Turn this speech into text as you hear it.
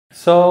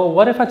So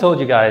what if I told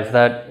you guys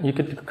that you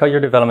could cut your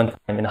development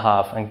time in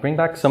half and bring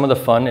back some of the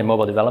fun in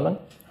mobile development?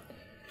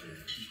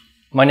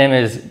 My name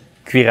is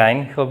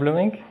Quirijn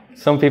Grootbloemink.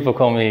 Some people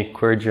call me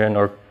Quirijn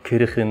or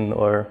Quirijn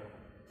or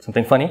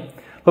something funny,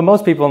 but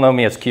most people know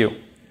me as Q.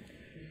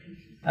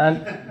 And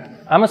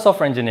I'm a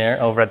software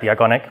engineer over at The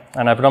Iconic,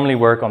 and I predominantly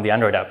work on the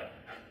Android app.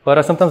 But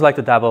I sometimes like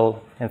to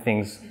dabble in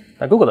things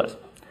that Google does.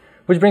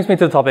 Which brings me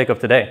to the topic of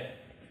today,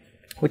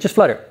 which is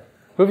Flutter.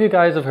 Who of you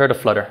guys have heard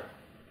of Flutter?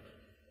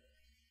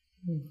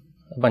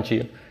 A bunch of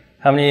you.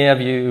 How many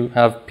of you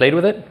have played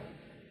with it?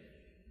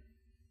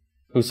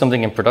 Who's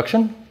something in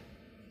production?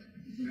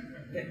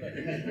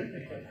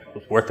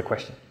 It's worth the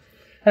question.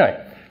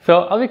 Anyway,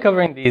 so I'll be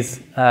covering these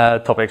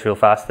topics real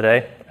fast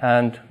today,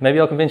 and maybe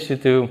I'll convince you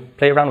to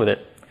play around with it.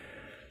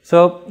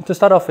 So to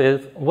start off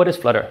with, what is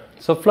Flutter?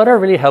 So Flutter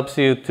really helps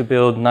you to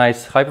build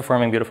nice,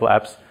 high-performing, beautiful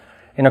apps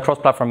in a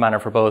cross-platform manner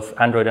for both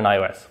Android and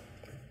iOS.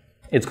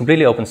 It's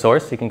completely open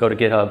source. You can go to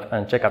GitHub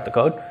and check out the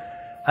code.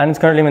 And it's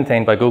currently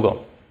maintained by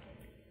Google.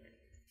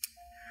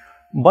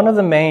 One of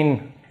the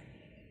main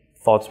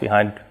thoughts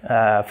behind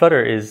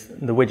Flutter is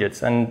the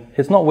widgets. And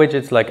it's not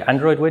widgets like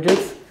Android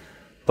widgets,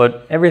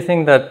 but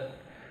everything that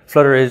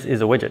Flutter is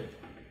a widget.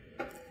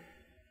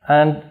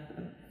 And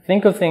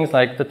think of things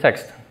like the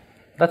text.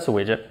 That's a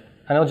widget,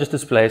 and it'll just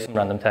display some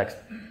random text.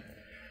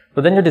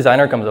 But then your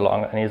designer comes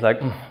along, and he's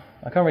like,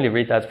 I can't really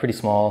read that, it's pretty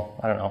small,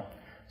 I don't know.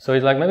 So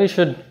he's like, maybe you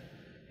should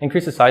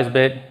increase the size a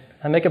bit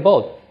and make it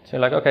bold. So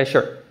you're like, okay,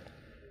 sure.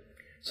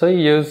 So you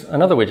use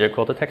another widget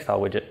called the text style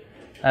widget,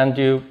 and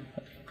you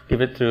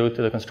give it through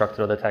to the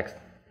constructor of the text.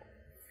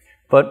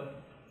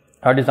 But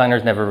our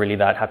designer's never really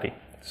that happy.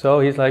 So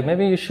he's like,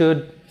 maybe you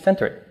should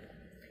center it.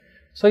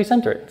 So you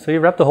center it. So you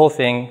wrap the whole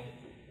thing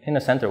in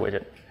a center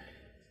widget.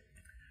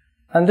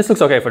 And this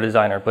looks okay for the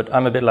designer, but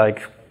I'm a bit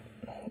like,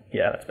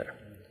 yeah, that's better.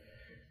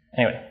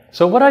 Anyway,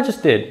 so what I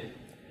just did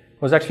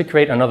was actually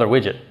create another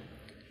widget.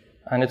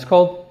 And it's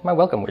called my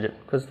welcome widget,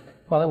 because,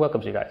 well, it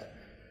welcomes you guys.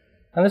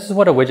 And this is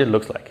what a widget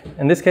looks like.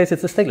 In this case,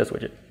 it's a stateless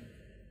widget.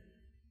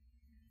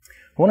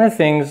 One of the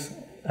things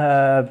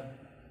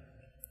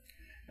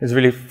is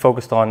really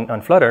focused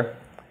on Flutter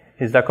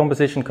is that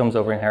composition comes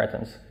over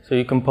inheritance. So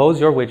you compose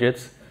your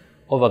widgets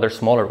of other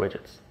smaller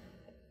widgets.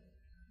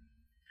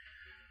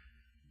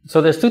 So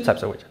there's two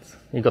types of widgets.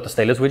 You've got the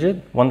stateless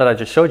widget, one that I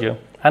just showed you,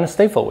 and a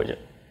stateful widget.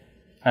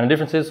 And the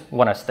difference is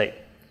one has state.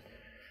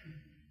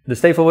 The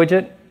stateful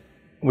widget,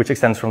 which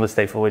extends from the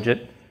stateful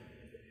widget,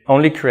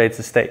 only creates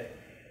a state.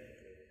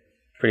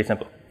 Pretty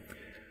simple.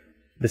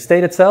 The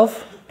state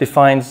itself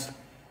defines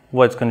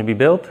what's going to be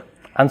built,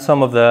 and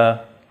some of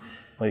the,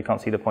 well, you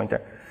can't see the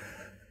pointer,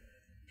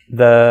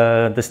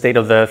 the state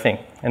of the thing.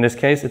 In this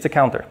case, it's a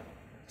counter.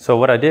 So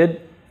what I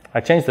did, I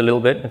changed a little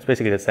bit, it's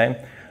basically the same.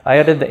 I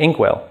added the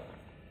inkwell,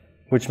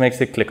 which makes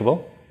it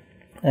clickable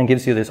and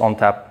gives you this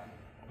on-tap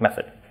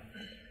method.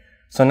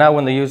 So now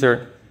when the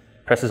user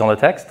presses on the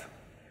text,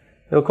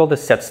 it'll call the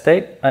set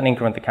state and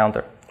increment the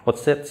counter. What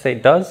set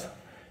state does,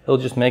 it'll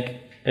just make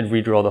it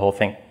redraw the whole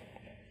thing.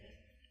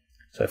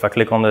 So if I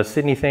click on the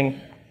Sydney thing,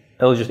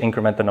 it'll just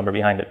increment the number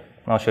behind it.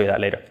 And I'll show you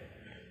that later.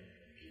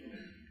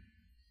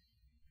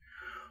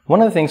 One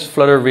of the things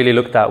Flutter really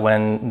looked at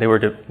when they were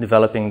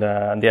developing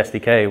the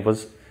SDK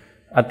was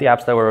at the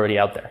apps that were already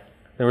out there.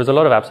 There was a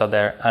lot of apps out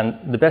there,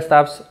 and the best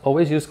apps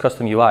always use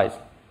custom UIs.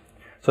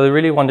 So they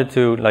really wanted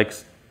to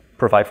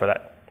provide for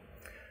that.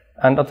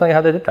 And I'll tell you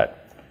how they did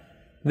that.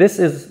 This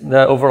is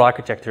the overall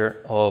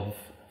architecture of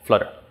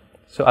Flutter.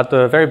 So at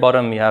the very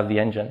bottom, you have the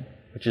engine,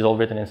 which is all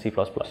written in C++.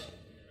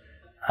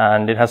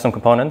 And it has some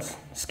components.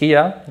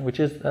 Skia, which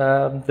is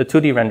the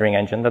 2D rendering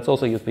engine that's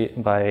also used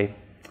by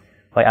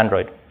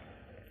Android.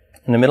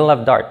 In the middle, I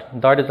have Dart.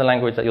 Dart is the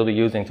language that you'll be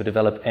using to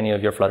develop any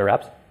of your Flutter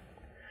apps.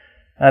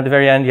 And at the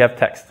very end, you have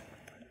text.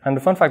 And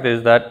the fun fact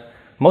is that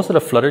most of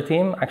the Flutter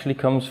team actually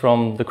comes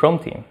from the Chrome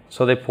team.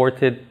 So they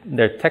ported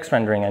their text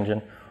rendering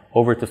engine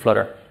over to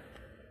Flutter.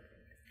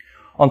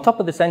 On top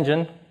of this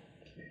engine,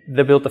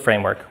 they built the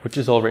framework, which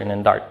is all written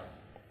in Dart.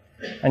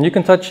 And you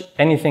can touch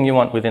anything you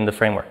want within the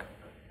framework,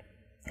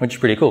 which is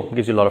pretty cool. It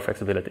gives you a lot of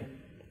flexibility.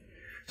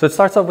 So it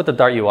starts off with the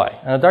Dart UI.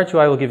 And the Dart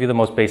UI will give you the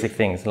most basic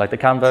things, like the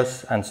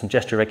canvas and some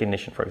gesture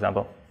recognition, for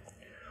example.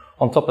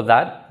 On top of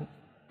that,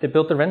 they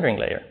built the rendering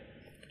layer.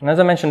 And as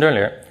I mentioned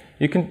earlier,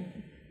 you can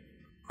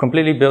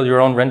completely build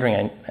your own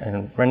rendering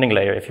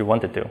layer if you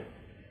wanted to.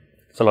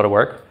 It's a lot of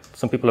work.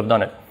 Some people have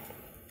done it.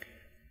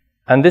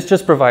 And this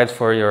just provides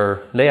for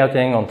your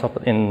layouting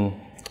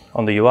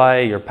on the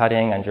UI, your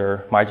padding, and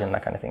your margin,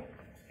 that kind of thing.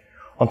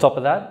 On top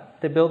of that,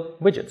 they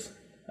built widgets.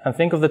 And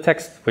think of the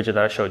text widget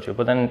that I showed you,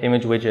 but then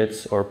image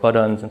widgets or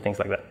buttons and things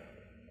like that.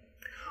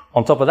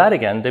 On top of that,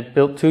 again, they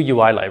built two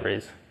UI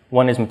libraries.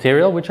 One is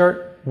Material, which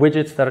are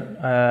widgets that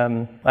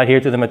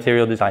adhere to the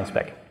Material design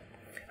spec.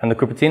 And the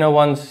Cupertino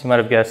ones, you might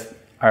have guessed,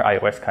 are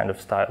iOS kind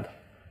of styled.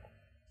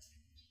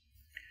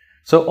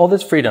 So all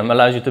this freedom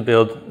allows you to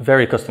build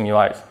very custom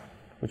UIs,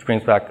 which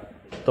brings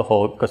back the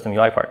whole custom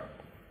UI part.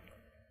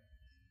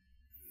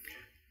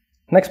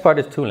 Next part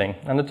is tooling.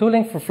 And the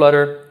tooling for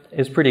Flutter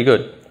is pretty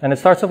good. And it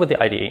starts off with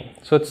the IDE.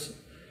 So it's,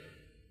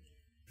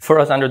 for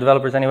us Android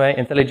developers anyway,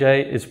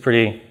 IntelliJ is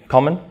pretty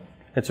common.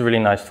 It's a really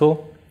nice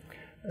tool.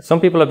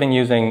 Some people have been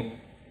using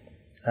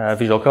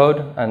Visual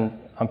Code, and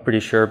I'm pretty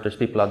sure there's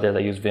people out there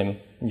that use Vim.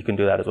 You can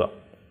do that as well.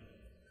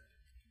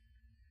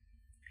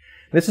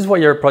 This is what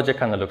your project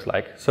kind of looks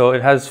like. So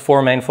it has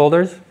 4 main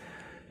folders.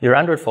 Your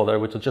Android folder,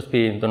 which will just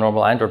be the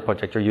normal Android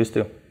project you're used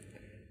to.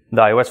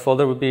 The iOS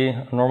folder would be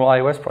a normal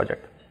iOS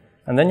project.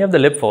 And then you have the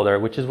lib folder,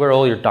 which is where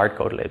all your Dart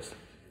code lives.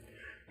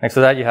 Next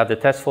to that, you have the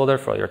test folder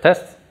for all your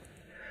tests.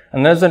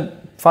 And there's a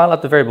file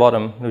at the very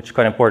bottom, which is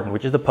quite important,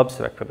 which is the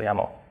pub/spec for the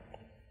YAML.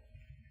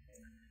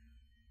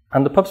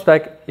 And the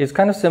pub/spec is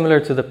kind of similar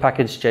to the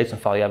package.json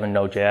file you have in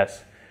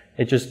Node.js.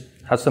 It just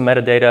has some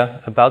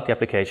metadata about the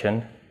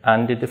application,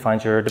 and it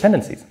defines your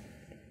dependencies.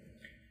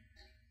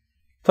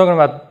 Talking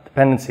about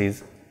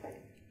dependencies,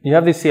 you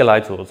have these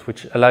CLI tools,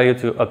 which allow you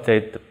to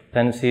update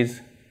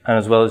dependencies, and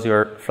as well as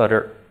your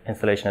Flutter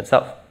installation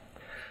itself.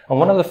 And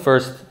one of the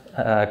first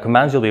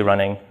commands you'll be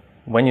running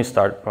when you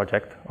start a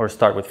project, or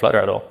start with Flutter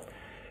at all,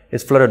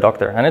 is Flutter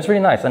Doctor. And it's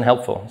really nice and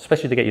helpful,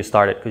 especially to get you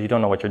started, because you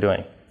don't know what you're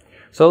doing.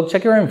 So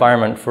check your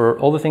environment for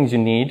all the things you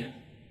need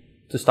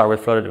to start with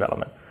Flutter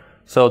development.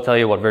 So it'll tell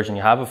you what version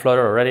you have of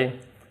Flutter already,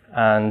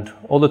 and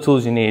all the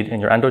tools you need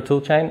in your Android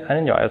toolchain and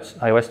in your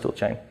iOS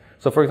toolchain.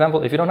 So for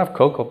example, if you don't have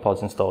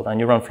CocoaPods installed and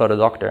you run Flutter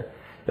Doctor,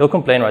 it'll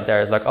complain right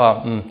there. It's like,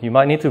 you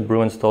might need to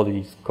brew install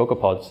these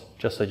CocoaPods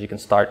just so you can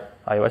start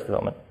iOS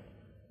development.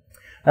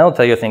 And it'll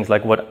tell you things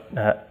like what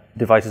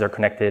devices are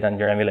connected and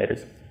your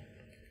emulators.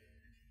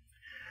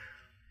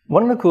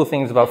 One of the cool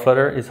things about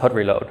Flutter is hot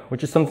reload,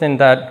 which is something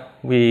that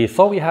we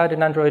thought we had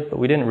in Android, but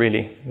we didn't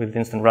really with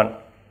Instant Run.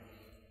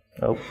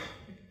 Oh,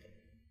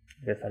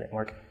 I guess that didn't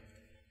work.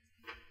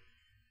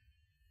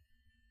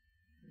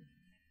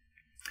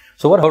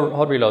 So what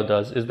hot reload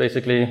does is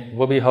basically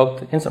what we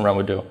hoped Instant Run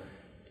would do.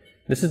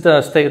 This is the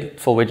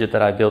stateful widget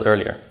that I built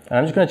earlier. And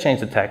I'm just going to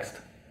change the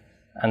text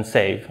and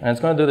save. And it's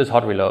going to do this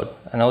hot reload.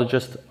 And it'll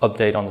just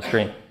update on the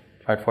screen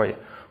right for you.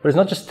 But it's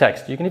not just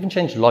text. You can even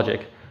change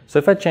logic. So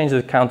if I change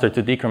the counter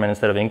to decrement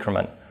instead of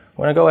increment,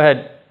 when I go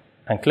ahead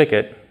and click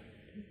it,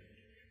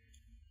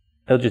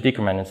 it'll just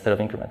decrement instead of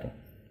incrementing,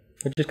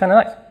 which is kind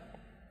of nice.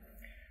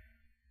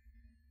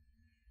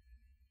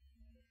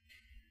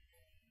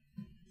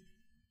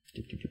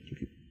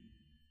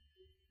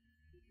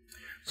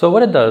 So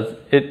what it does,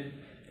 it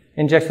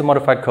injects the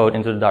modified code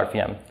into the Dart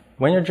VM.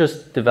 When you're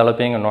just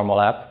developing a normal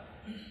app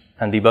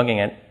and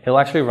debugging it, it'll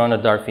actually run a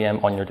Dart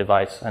VM on your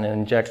device and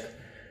inject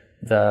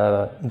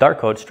the Dart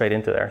code straight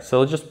into there.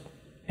 So it'll just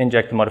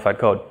inject the modified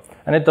code.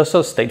 And it does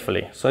so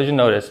statefully. So as you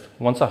noticed,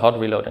 once I hot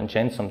reload and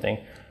change something,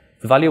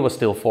 the value was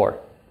still 4,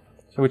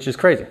 so which is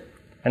crazy.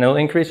 And it'll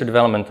increase your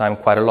development time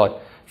quite a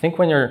lot. Think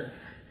when you're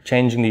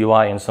changing the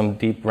UI in some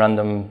deep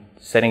random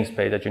settings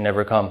page that you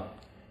never come.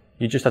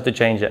 You just have to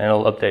change it and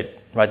it'll update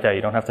right there.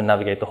 You don't have to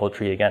navigate the whole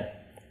tree again.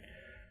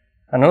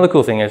 Another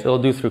cool thing is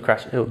it'll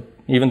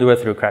even do it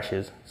through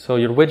crashes. So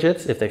your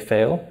widgets, if they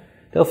fail,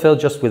 they'll fail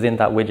just within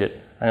that widget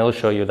and it'll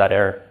show you that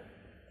error.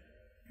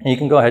 And you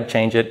can go ahead,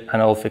 change it,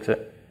 and it'll fix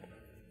it.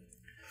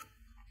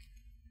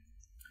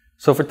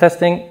 So for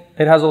testing,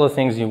 it has all the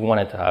things you want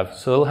it to have.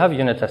 So it'll have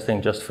unit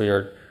testing just for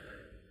your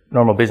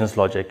normal business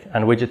logic,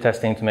 and widget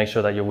testing to make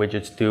sure that your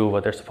widgets do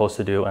what they're supposed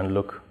to do and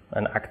look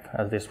and act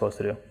as they're supposed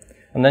to do.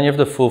 And then you have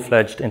the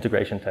full-fledged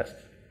integration test.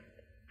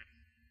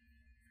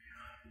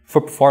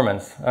 For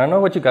performance, I don't know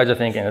what you guys are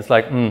thinking. It's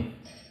like,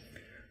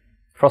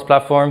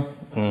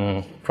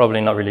 cross-platform, probably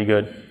not really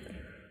good.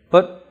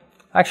 But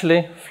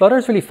actually, Flutter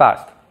is really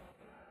fast.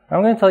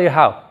 I'm going to tell you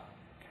how.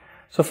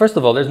 So first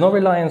of all, there's no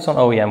reliance on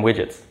OEM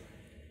widgets.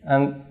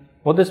 And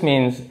what this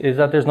means is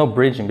that there's no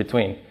bridge in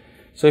between.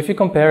 So if you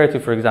compare it to,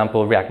 for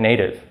example, React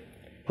Native,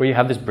 where you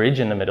have this bridge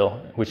in the middle,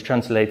 which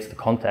translates the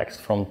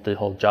context from the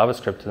whole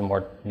JavaScript to the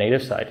more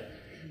native side,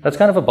 that's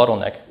kind of a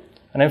bottleneck.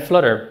 And in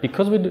Flutter,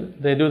 because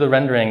they do the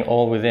rendering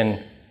all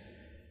within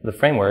the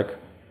framework,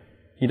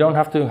 you don't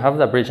have to have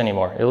that bridge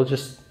anymore. It'll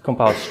just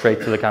compile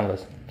straight to the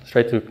canvas,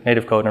 straight to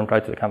native code and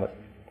right to the canvas.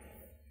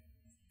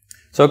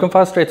 So it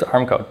compiles straight to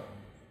ARM code.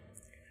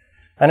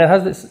 And it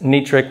has this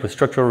neat trick with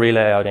structural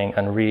relayouting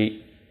and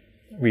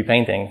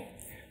repainting.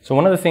 So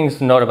one of the things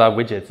to note about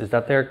widgets is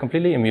that they're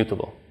completely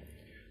immutable.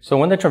 So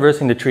when they're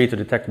traversing the tree to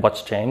detect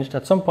what's changed,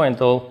 at some point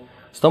they'll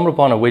stumble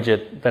upon a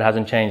widget that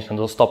hasn't changed and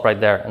they'll stop right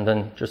there and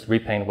then just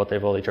repaint what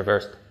they've already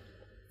traversed.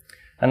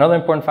 Another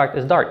important fact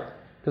is Dart,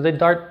 because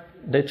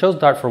they chose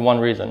Dart for one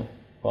reason,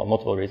 well,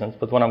 multiple reasons,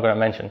 but one I'm going to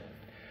mention.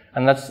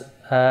 And that's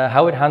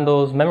how it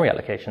handles memory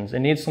allocations. It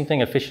needs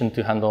something efficient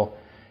to handle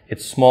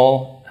its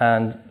small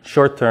and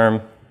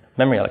short-term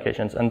memory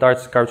allocations, and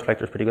Dart's garbage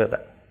collector is pretty good at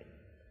that.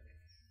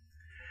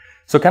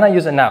 So can I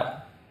use it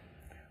now?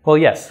 Well,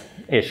 yes,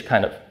 ish,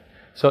 kind of.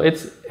 So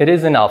it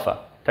is in alpha,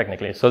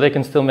 technically, so they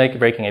can still make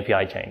breaking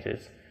API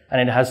changes.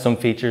 And it has some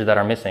features that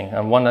are missing,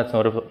 and one that's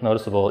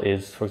noticeable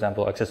is, for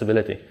example,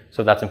 accessibility.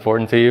 So if that's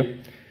important to you,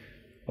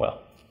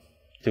 well,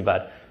 too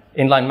bad.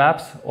 Inline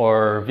maps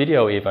or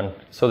video even.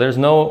 So there's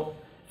no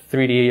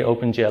 3D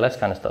OpenGLS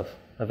kind of stuff.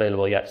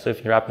 available yet. So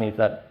if your app needs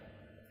that,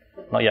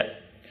 not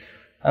yet.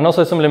 And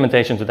also some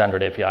limitations with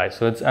Android API.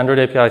 So it's Android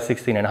API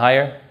 16 and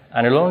higher,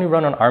 and it'll only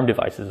run on ARM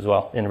devices as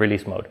well in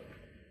release mode.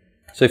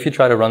 So if you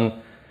try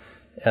to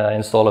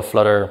install a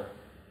Flutter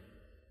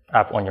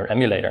app on your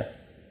emulator,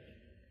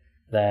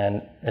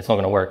 then it's not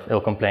going to work.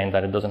 It'll complain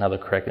that it doesn't have the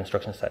correct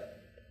instruction set.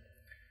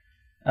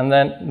 And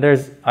then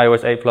there's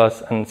iOS 8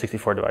 Plus and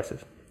 64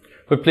 devices.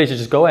 But please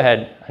just go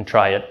ahead and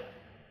try it,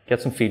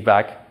 get some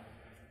feedback,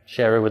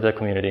 share it with the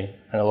community,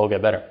 and it'll all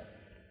get better.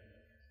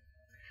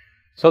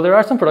 So there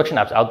are some production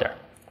apps out there.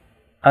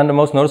 And the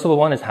most noticeable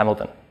one is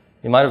Hamilton.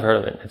 You might have heard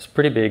of it. It's a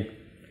pretty big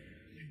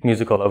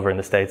musical over in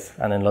the States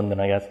and in London,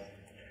 I guess.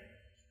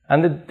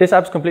 And this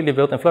app's completely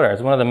built in Flutter.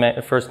 It's one of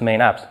the first main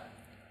apps.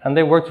 And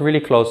they worked really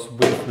close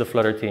with the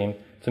Flutter team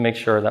to make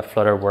sure that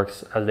Flutter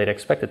works as they'd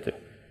expect it to.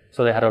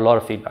 So they had a lot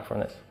of feedback from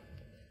this.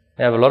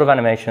 They have a lot of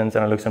animations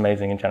and it looks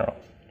amazing in general.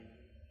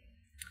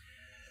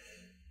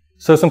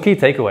 So some key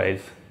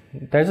takeaways.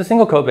 There's a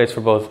single code base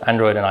for both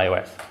Android and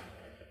iOS.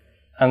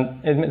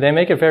 And they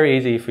make it very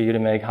easy for you to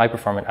make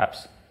high-performant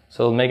apps.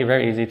 So it'll make it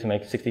very easy to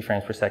make 60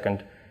 frames per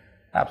second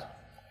apps.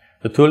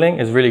 The tooling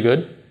is really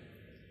good,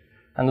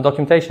 and the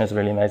documentation is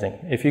really amazing.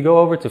 If you go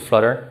over to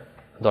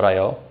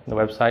flutter.io, the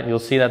website, you'll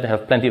see that they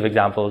have plenty of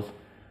examples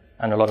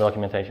and a lot of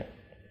documentation.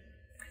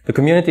 The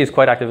community is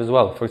quite active as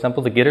well. For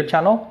example, the Gitter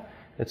channel,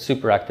 it's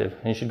super active.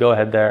 And you should go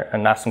ahead there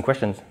and ask some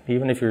questions,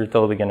 even if you're a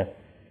total beginner.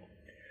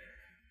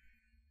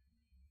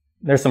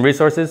 There's some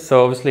resources.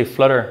 So obviously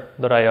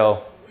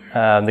flutter.io,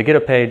 the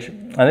GitHub page,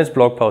 and this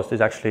blog post is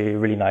actually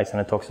really nice,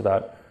 and it talks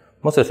about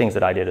most of the things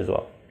that I did as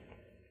well.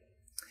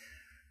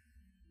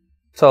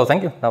 So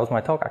thank you. That was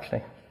my talk,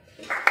 actually.